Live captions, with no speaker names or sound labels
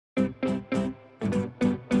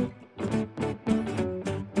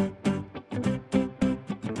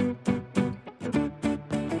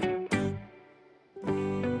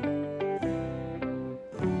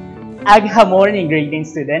Agha morning greeting,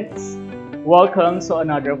 students. Welcome to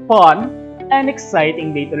another fun and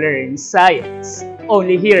exciting day to learn science,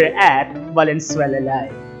 only here at Valenzuela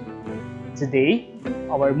Live. Today,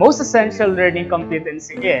 our most essential learning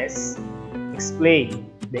competency is explain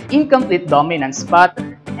the incomplete dominance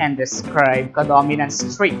pattern and describe codominance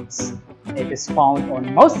traits. It is found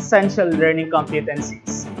on most essential learning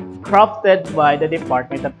competencies crafted by the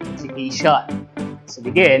Department of Education. To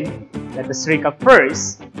begin, let us recap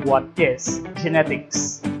first what is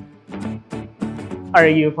genetics. Are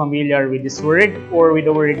you familiar with this word or with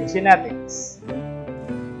the word genetics?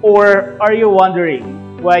 Or are you wondering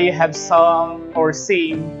why you have some or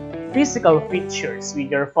same physical features with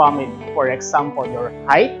your family? For example, your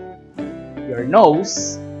height, your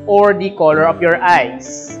nose, or the color of your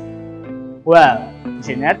eyes? Well,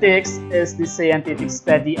 genetics is the scientific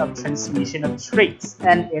study of transmission of traits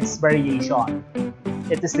and its variation.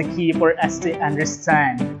 It is the key for us to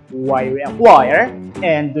understand why we acquire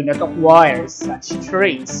and do not acquire such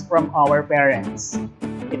traits from our parents.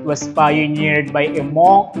 It was pioneered by a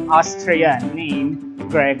monk Austrian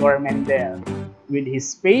named Gregor Mendel with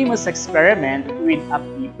his famous experiment with a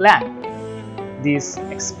pea plant. This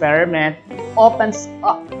experiment opens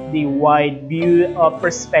up the wide view of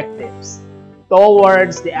perspectives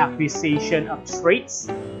towards the acquisition of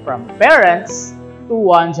traits from parents to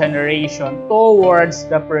one generation towards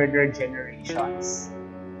the further generations.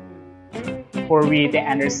 For we to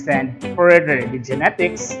understand further the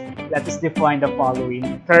genetics, let us define the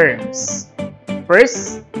following terms.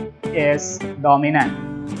 First is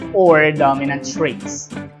dominant or dominant traits.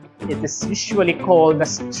 It is usually called the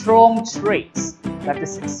strong traits that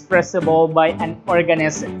is expressible by an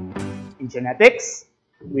organism. In genetics,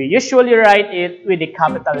 we usually write it with a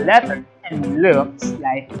capital letter and looks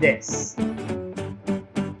like this.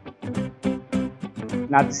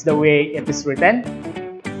 Notice the way it is written?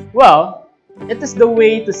 Well, it is the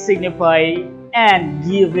way to signify and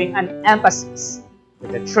giving an emphasis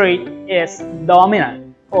that the trait is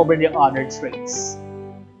dominant over the other traits.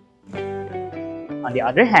 On the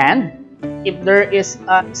other hand, if there is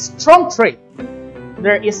a strong trait,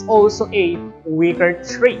 there is also a weaker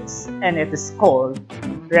traits, and it is called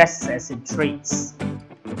recessive traits.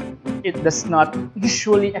 It does not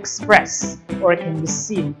usually express or can be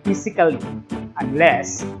seen physically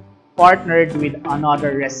unless partnered with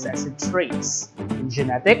another recessive traits. In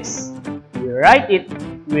genetics, we write it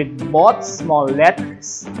with both small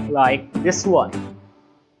letters like this one.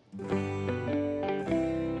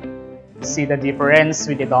 See the difference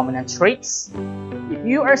with the dominant traits? If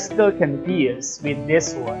you are still confused with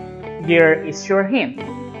this one, here is your hint.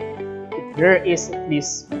 If there is at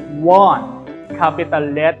least one capital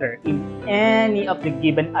letter in any of the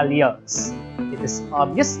given alleles, it is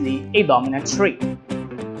obviously a dominant trait.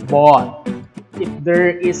 But if there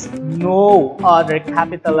is no other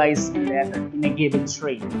capitalized letter in a given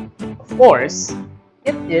trait, of course,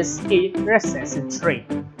 it is a recessive trait.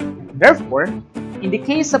 Therefore, in the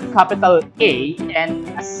case of capital A and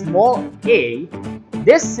a small a,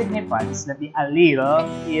 this signifies that the allele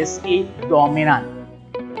is a dominant.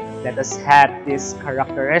 Let us have this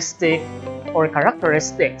characteristic or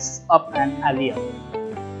characteristics of an allele.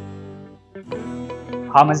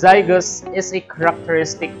 Homozygous is a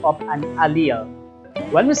characteristic of an allele.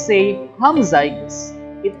 When we say homozygous,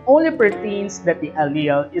 it only pertains that the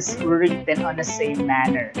allele is written on the same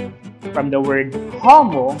manner, from the word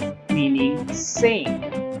homo meaning same.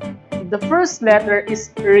 If the first letter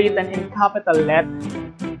is written in capital letter,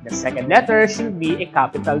 the second letter should be a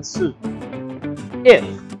capital too. If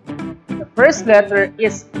the first letter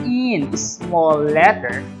is in small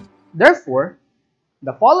letter, therefore,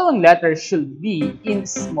 the following letter should be in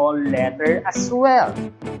small letter as well.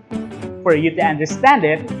 For you to understand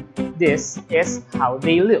it, this is how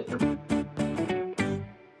they look.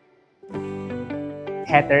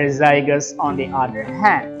 Heterozygous, on the other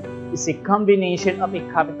hand, is a combination of a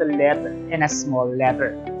capital letter and a small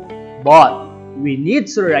letter. But we need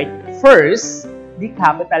to write first the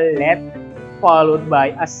capital letter followed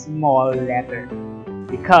by a small letter,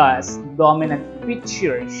 because dominant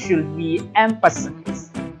feature should be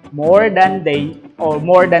emphasized more than the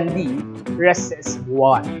recessive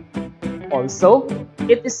one. Also,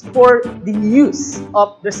 it is for the use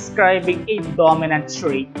of describing a dominant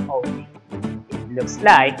trait only. It looks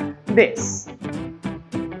like this.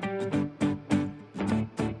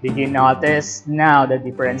 Did you notice now the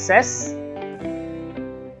differences?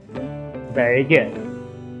 Very good.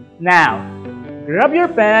 Now, grab your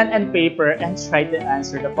pen and paper and try to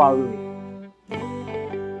answer the following.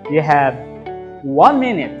 You have 1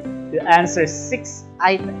 minute to answer 6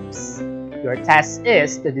 items. Your task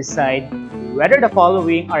is to decide whether the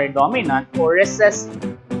following are dominant or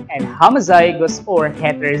recessive, and homozygous or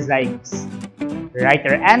heterozygous. Write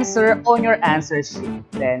your answer on your answer sheet,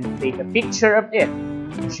 then take a picture of it,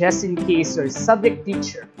 just in case your subject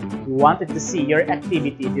teacher wanted to see your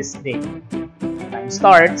activity this day. Time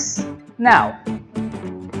starts now.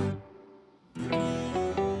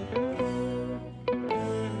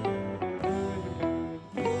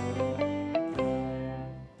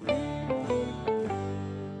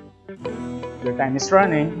 Your time is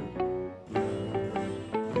running.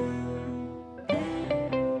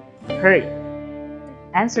 Hurry!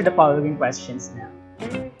 Answer the following questions now.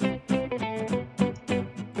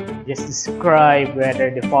 Just describe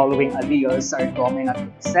whether the following alleles are dominant or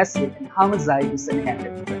recessive and homozygous and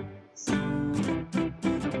heterozygous.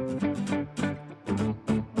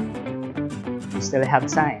 You still have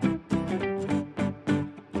time.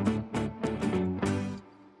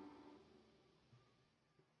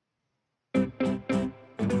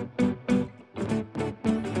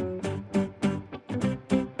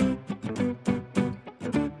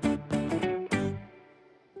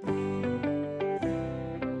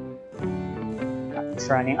 It's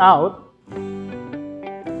running out.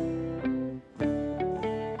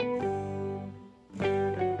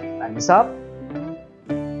 Time is up.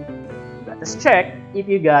 Let us check if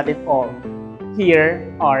you got it all.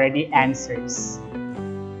 Here are the answers.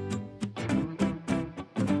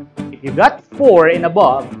 If you got 4 and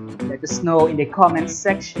above, let us know in the comments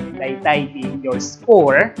section by typing your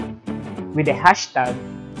score with the hashtag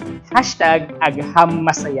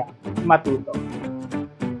 #aghammasayamatuto.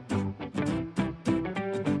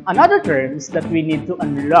 Another terms that we need to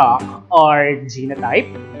unlock are genotype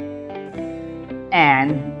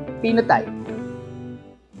and phenotype.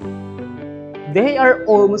 They are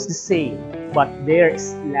almost the same, but their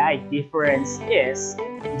slight difference is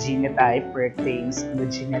genotype pertains to the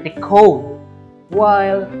genetic code,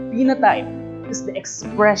 while phenotype is the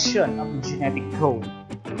expression of the genetic code.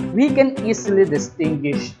 We can easily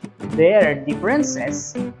distinguish their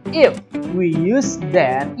differences if we use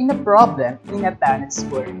them in a problem in a Punnett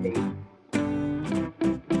square day.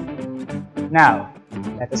 Now,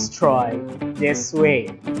 let us try this way.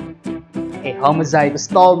 A homozygous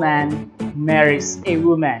tall man marries a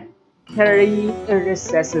woman carrying a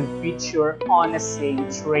recessive feature on the same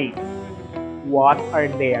trait. What are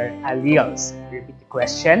their alleles? Repeat the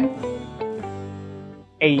question.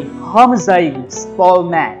 A homozygous tall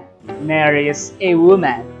man marries a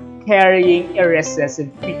woman carrying a recessive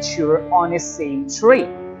feature on the same trait.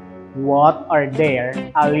 What are their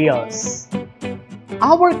alleles?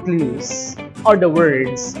 Our clues are the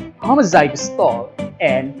words homozygous tall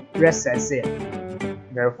and recessive.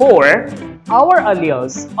 Therefore, our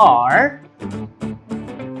alleles are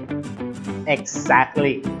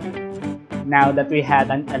exactly. Now that we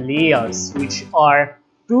have an alleles which are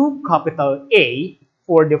 2 capital A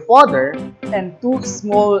for the father and 2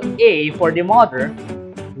 small a for the mother,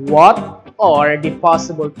 what are the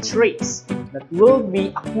possible traits that will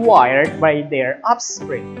be acquired by their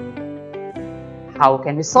offspring? How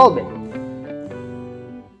can we solve it?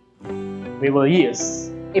 We will use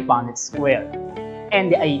a Punnett square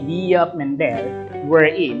and the idea of Mendel,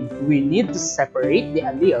 wherein we need to separate the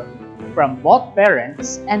allele from both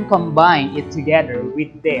parents and combine it together with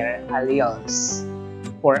their alleles.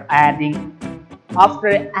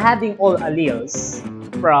 After adding all alleles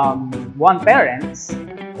from one parent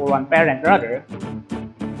rather,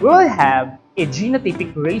 we will have a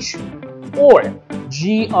genotypic ratio or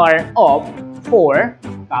GR of 4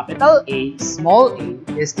 capital A small a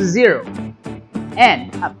is to 0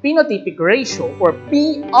 and a phenotypic ratio or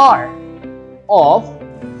PR of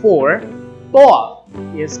 4 tall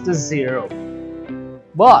is to 0.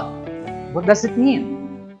 But what does it mean?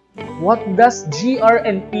 What does GR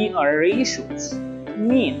and PR ratios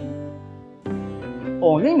mean?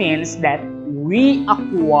 Only means that we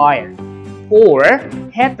acquire 4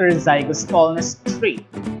 heterozygous tallness trait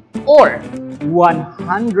or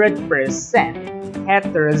 100%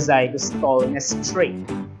 heterozygous tallness trait.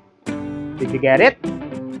 Did you get it?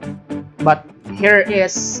 But here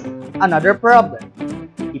is another problem.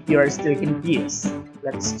 If you are still confused,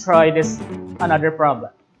 let's try this another problem.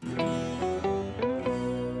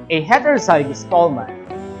 A heterozygous tall man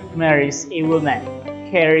marries a woman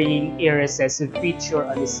carrying a recessive feature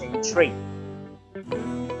on the same trait.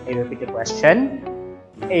 I repeat the question.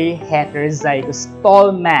 A heterozygous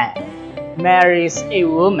tall man marries a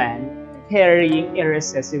woman carrying a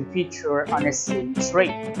recessive feature on the same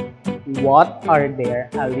trait. What are their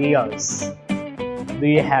alleles? Do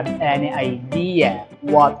you have any idea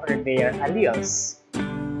what are their alleles?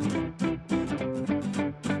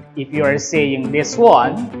 If you are saying this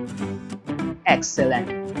one, excellent.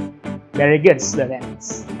 Very good,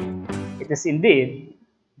 students. It is indeed,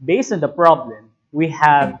 based on the problem, we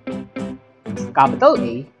have capital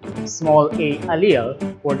A, small a allele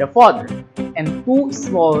for the father, and 2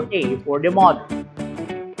 small a for the mother.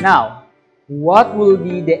 Now, what will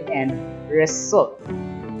be the end result?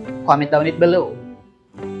 Comment down it below.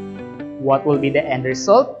 What will be the end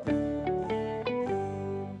result?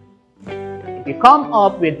 If you come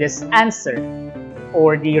up with this answer,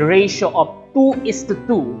 or the ratio of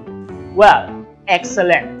 2:2, well,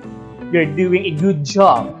 excellent. You're doing a good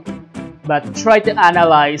job. But try to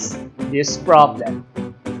analyze this problem.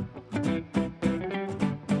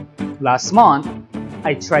 Last month,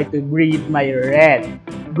 I tried to breed my red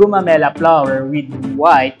gumamela flower with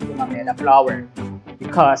white gumamela flower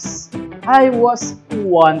because I was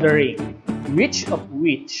wondering which of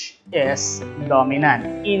which is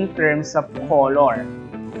dominant in terms of color.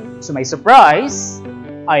 To my surprise,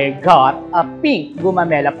 I got a pink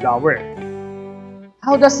gumamela flower.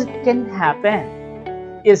 How does it can happen?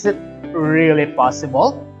 Is it really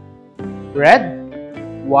possible? Red,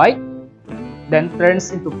 white, then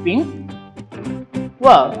turns into pink?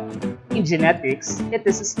 Well, in genetics, it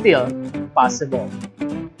is still possible.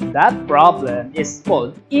 That problem is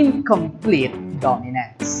called incomplete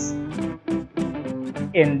dominance.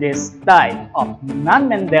 In this type of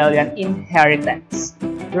non-Mendelian inheritance,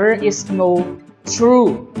 there is no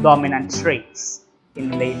true dominant traits.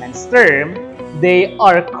 In layman's term, they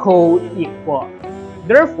are co-equal.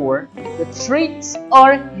 Therefore, the traits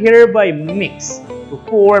are hereby mixed to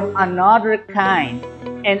form another kind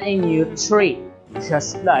and a new trait,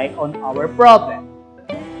 just like on our problem.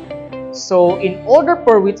 So, in order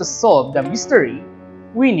for we to solve the mystery,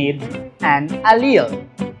 we need an allele.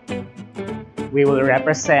 We will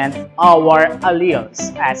represent our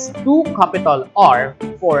alleles as 2 capital R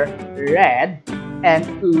for red and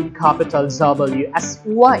 2 capital W as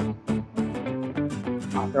white.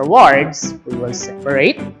 Afterwards, we will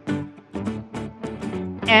separate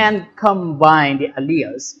and combine the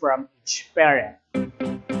alleles from each parent.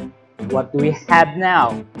 What do we have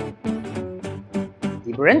now?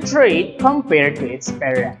 Different trait compared to its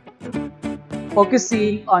parent.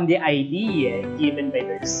 Focusing on the idea given by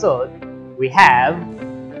the result, we have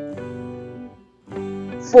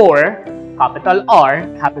 4 capital R,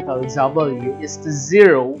 capital W is to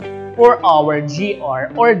 0 for our GR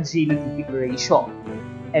or genotypic ratio.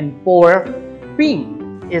 And 4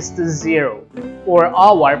 pink is to 0 for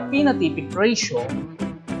our phenotypic ratio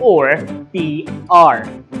or PR.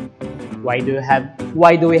 Why do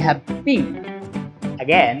we have pink?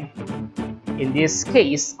 Again, in this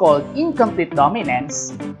case called incomplete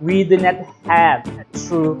dominance, we do not have a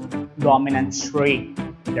true dominant trait.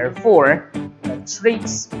 Therefore, the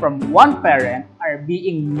traits from one parent are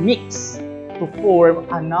being mixed to form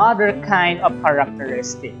another kind of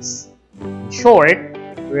characteristics. In short,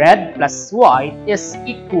 red plus white is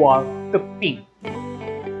equal to pink.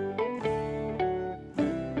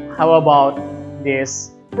 How about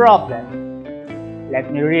this problem? Let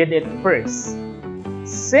me read it first.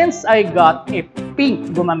 Since I got a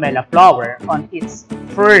pink gumamela flower on its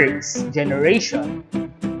first generation,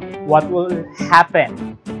 what will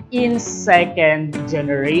happen in second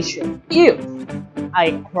generation if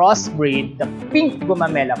I crossbreed the pink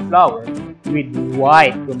gumamela flower with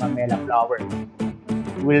white gumamela flower?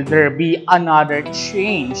 Will there be another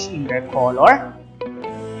change in their color?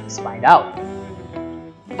 Let's find out.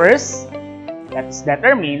 First, let's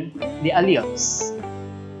determine the alleles.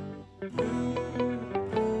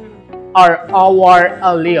 Are our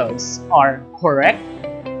alleles correct?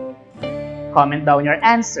 Comment down your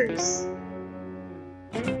answers.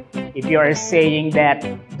 If you are saying that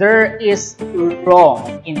there is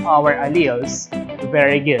wrong in our alleles,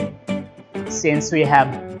 very good. Since we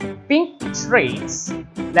have pink traits,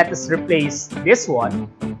 let us replace this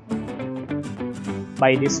one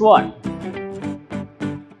by this one.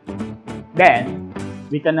 Then,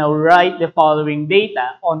 we can now write the following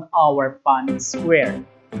data on our Punnett square.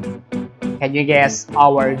 Can you guess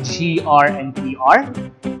our GR and PR?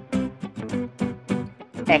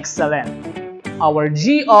 Excellent. Our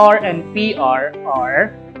GR and PR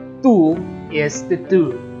are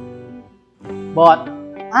 2:2. But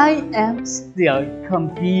I am still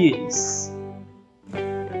confused.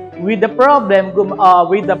 With the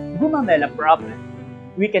gumamela problem,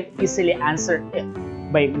 we can easily answer it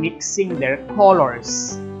by mixing their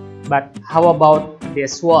colors. But how about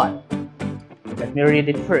this one? Let me read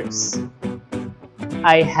it first.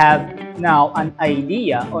 I have now an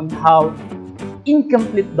idea on how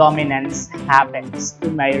incomplete dominance happens to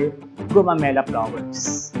my gumamela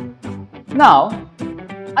flowers. Now,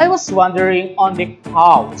 I was wondering on the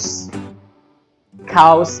cows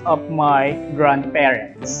of my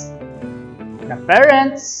grandparents. The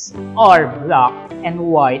parents are black and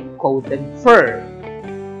white coated fur,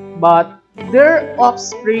 but their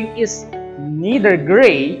offspring is neither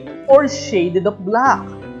gray or shaded of black.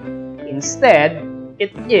 Instead,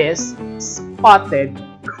 it is spotted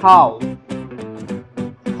cow.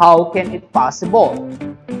 How can it possible?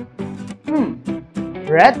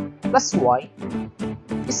 Red plus white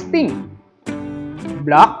is pink.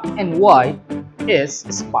 Black and white is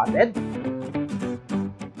spotted.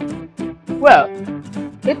 Well,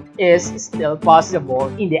 it is still possible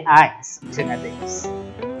in the eyes of genetics.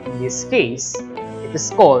 In this case, it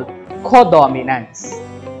is called codominance,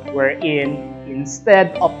 wherein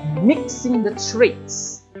instead of mixing the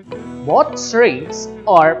traits, both traits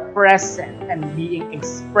are present and being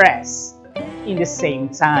expressed in the same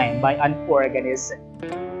time by an organism.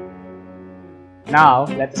 Now,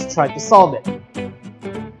 let us try to solve it.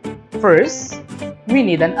 First, we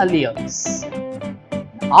need an alleles.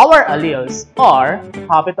 Our alleles are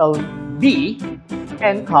capital B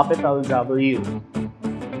and capital W.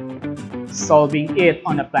 Solving it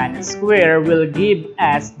on a Punnett square will give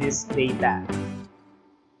us this data.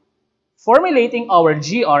 Formulating our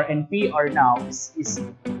GR and PR now is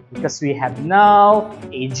easy because we have now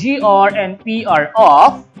a GR and PR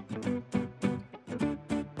of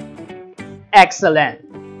excellent.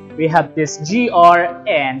 We have this GR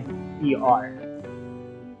and PR.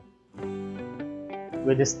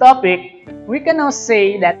 With this topic, we can now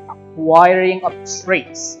say that acquiring of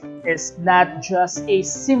traits is not just a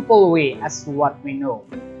simple way as what we know.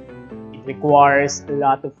 It requires a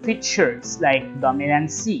lot of features like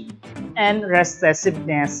dominance and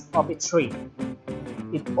recessiveness of a trait.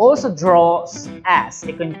 It also draws us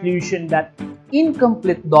a conclusion that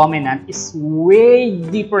incomplete dominant is way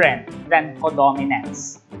different than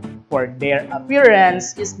codominance, for their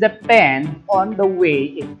appearance is depend on the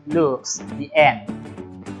way it looks at the end.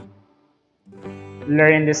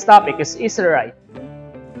 Learning this topic is easy, right?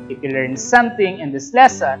 If you learned something in this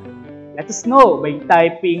lesson, let us know by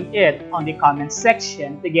typing it on the comment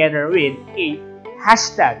section together with a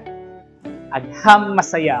hashtag Agham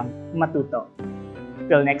Masayang Matuto.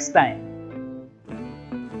 Till next time.